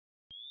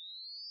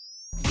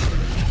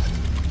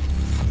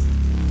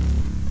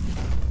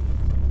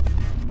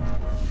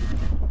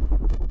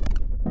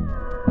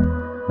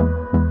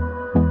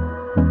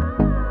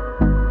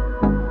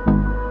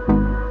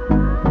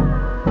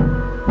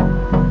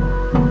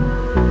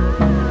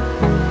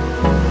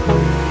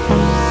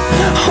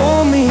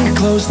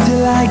close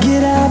till I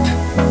get up.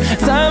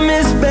 Time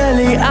is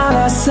barely on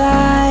our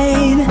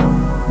side.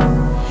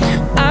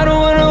 I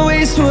don't wanna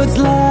waste what's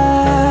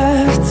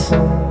left.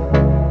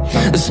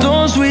 The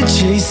storms we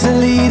chase are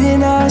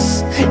leading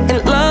us, and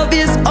love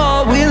is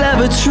all we'll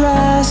ever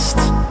trust.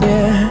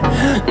 Yeah,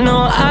 no,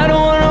 I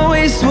don't wanna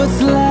waste what's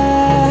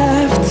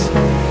left.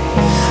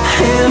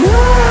 And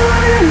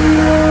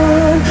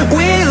on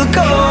we'll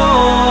go,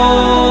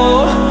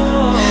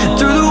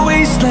 through the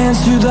wastelands,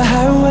 through the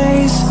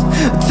highways,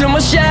 till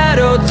my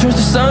shadow turns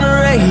to sun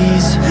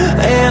rays.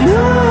 And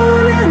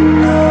on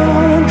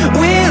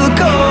we'll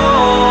go,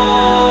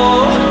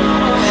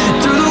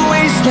 through the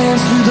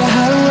wastelands, through the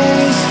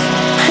highways,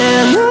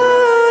 and on.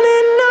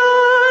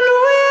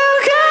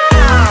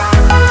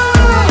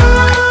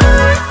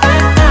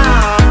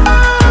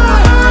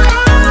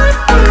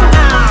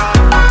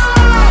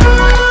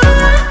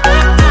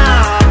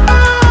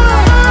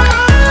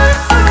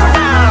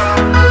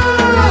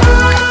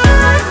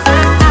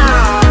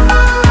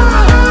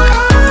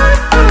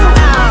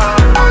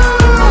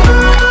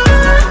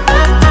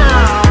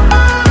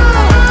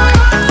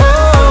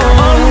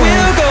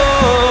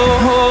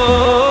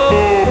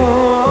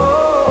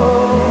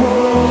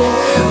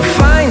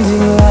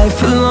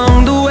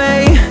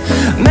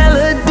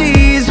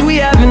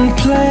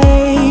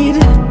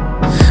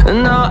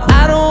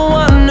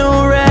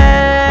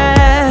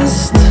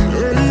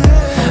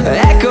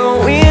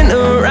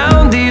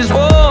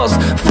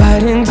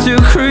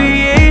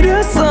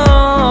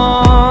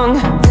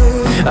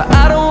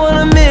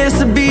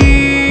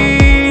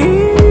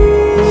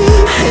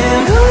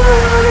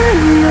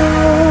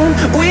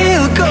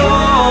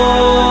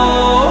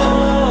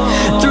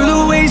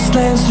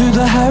 Through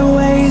the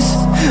highways,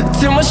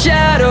 till my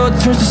shadow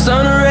turns to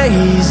sun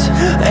rays.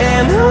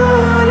 And